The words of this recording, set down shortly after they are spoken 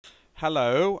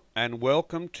Hello and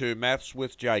welcome to Maths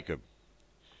with Jacob.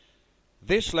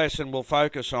 This lesson will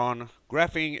focus on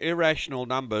graphing irrational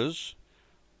numbers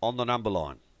on the number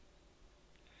line.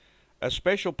 A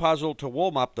special puzzle to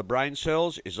warm up the brain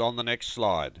cells is on the next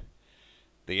slide.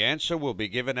 The answer will be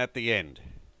given at the end.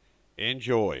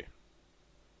 Enjoy.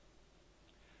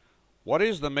 What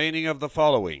is the meaning of the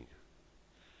following?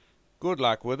 Good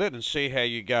luck with it and see how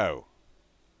you go.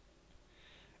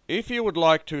 If you would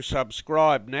like to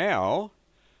subscribe now,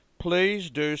 please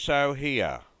do so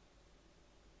here.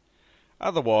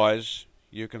 Otherwise,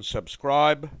 you can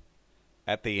subscribe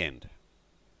at the end.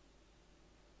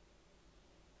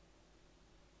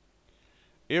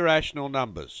 Irrational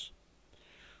numbers.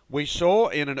 We saw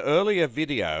in an earlier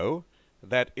video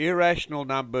that irrational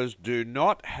numbers do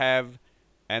not have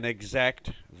an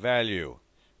exact value.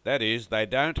 That is, they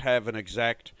don't have an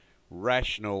exact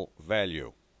rational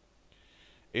value.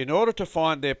 In order to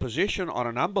find their position on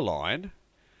a number line,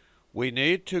 we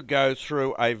need to go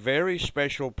through a very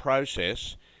special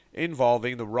process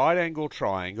involving the right angle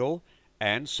triangle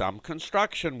and some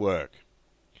construction work.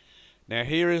 Now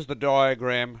here is the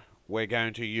diagram we're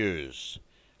going to use.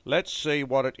 Let's see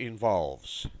what it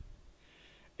involves.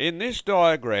 In this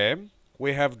diagram,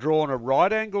 we have drawn a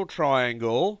right angle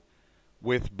triangle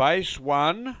with base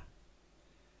 1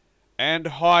 and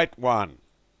height 1.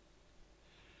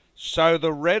 So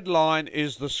the red line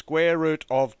is the square root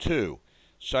of 2.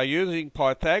 So using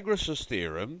Pythagoras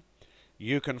Theorem,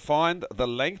 you can find the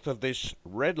length of this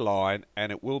red line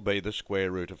and it will be the square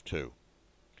root of 2.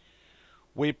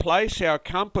 We place our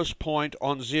compass point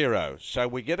on 0. So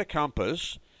we get a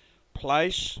compass,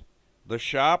 place the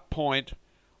sharp point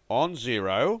on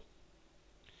 0,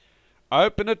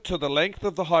 open it to the length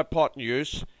of the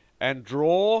hypotenuse and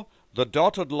draw the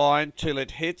dotted line till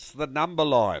it hits the number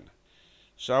line.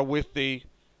 So with the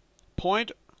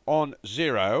point on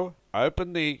 0,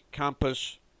 open the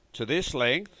compass to this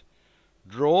length,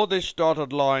 draw this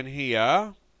dotted line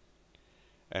here,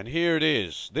 and here it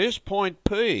is. This point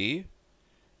P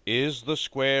is the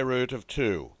square root of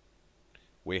 2.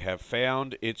 We have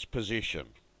found its position.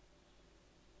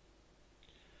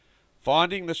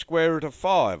 Finding the square root of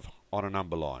 5 on a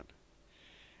number line.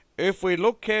 If we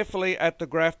look carefully at the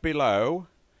graph below,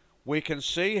 we can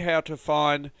see how to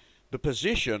find the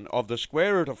position of the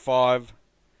square root of 5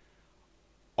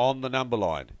 on the number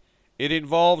line. It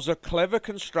involves a clever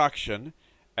construction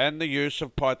and the use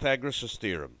of Pythagoras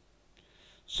Theorem.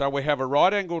 So we have a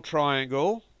right angle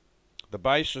triangle, the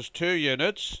base is 2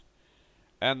 units,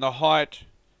 and the height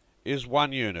is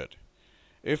 1 unit.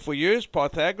 If we use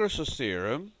Pythagoras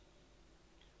Theorem,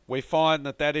 we find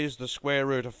that that is the square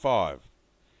root of 5.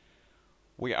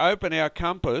 We open our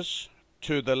compass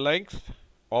to the length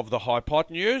of the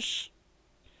hypotenuse,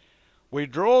 we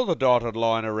draw the dotted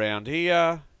line around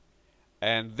here,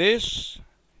 and this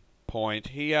point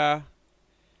here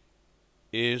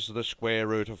is the square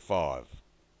root of 5.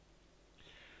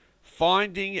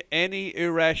 Finding any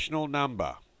irrational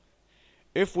number.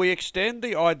 If we extend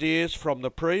the ideas from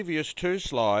the previous two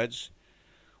slides,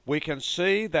 we can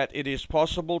see that it is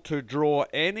possible to draw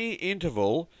any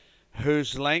interval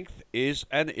whose length is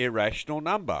an irrational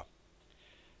number.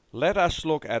 Let us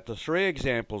look at the 3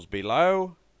 examples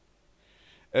below.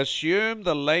 Assume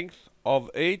the length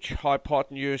of each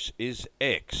hypotenuse is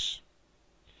x.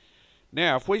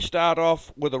 Now, if we start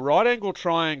off with a right angle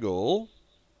triangle,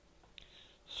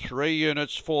 3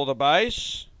 units for the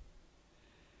base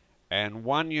and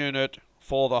 1 unit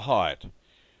for the height.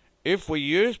 If we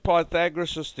use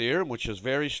Pythagoras Theorem, which is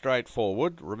very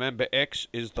straightforward, remember x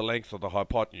is the length of the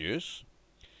hypotenuse.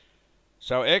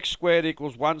 So x squared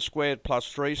equals 1 squared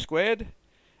plus 3 squared.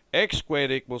 X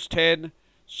squared equals 10,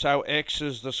 so x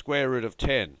is the square root of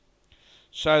 10.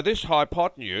 So this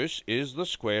hypotenuse is the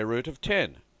square root of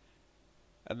 10.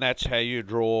 And that's how you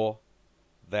draw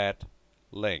that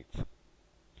length.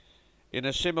 In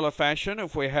a similar fashion,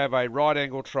 if we have a right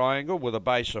angle triangle with a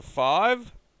base of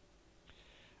 5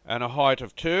 and a height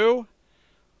of 2,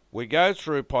 we go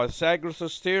through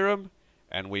Pythagoras Theorem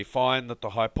and we find that the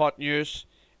hypotenuse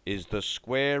is the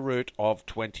square root of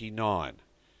 29.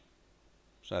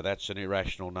 So that's an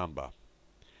irrational number.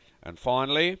 And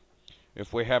finally,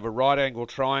 if we have a right angle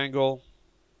triangle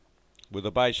with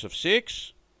a base of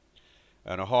 6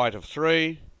 and a height of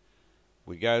 3,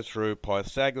 we go through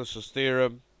Pythagoras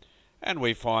Theorem and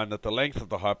we find that the length of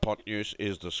the hypotenuse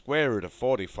is the square root of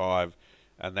 45,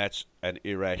 and that's an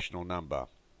irrational number.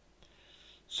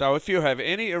 So if you have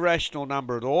any irrational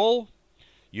number at all,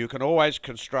 you can always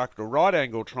construct a right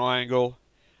angle triangle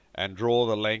and draw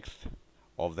the length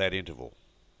of that interval.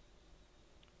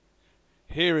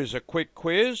 Here is a quick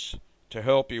quiz to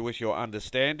help you with your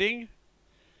understanding,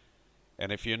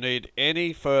 and if you need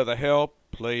any further help,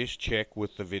 please check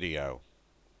with the video.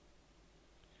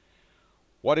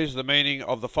 What is the meaning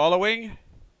of the following?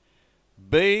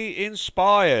 Be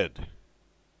inspired.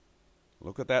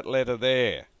 Look at that letter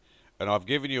there. And I've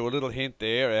given you a little hint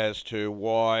there as to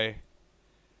why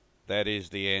that is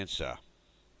the answer.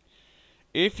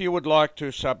 If you would like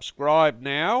to subscribe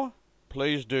now,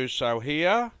 please do so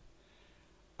here.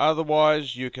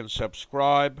 Otherwise, you can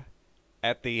subscribe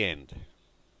at the end.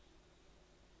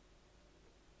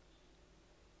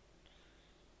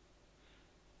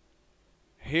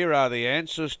 Here are the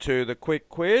answers to the quick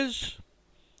quiz,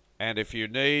 and if you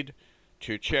need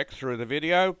to check through the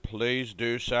video, please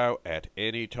do so at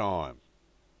any time.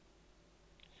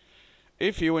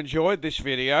 If you enjoyed this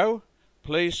video,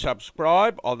 please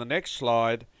subscribe on the next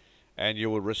slide and you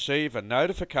will receive a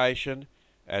notification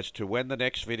as to when the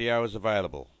next video is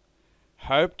available.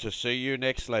 Hope to see you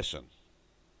next lesson.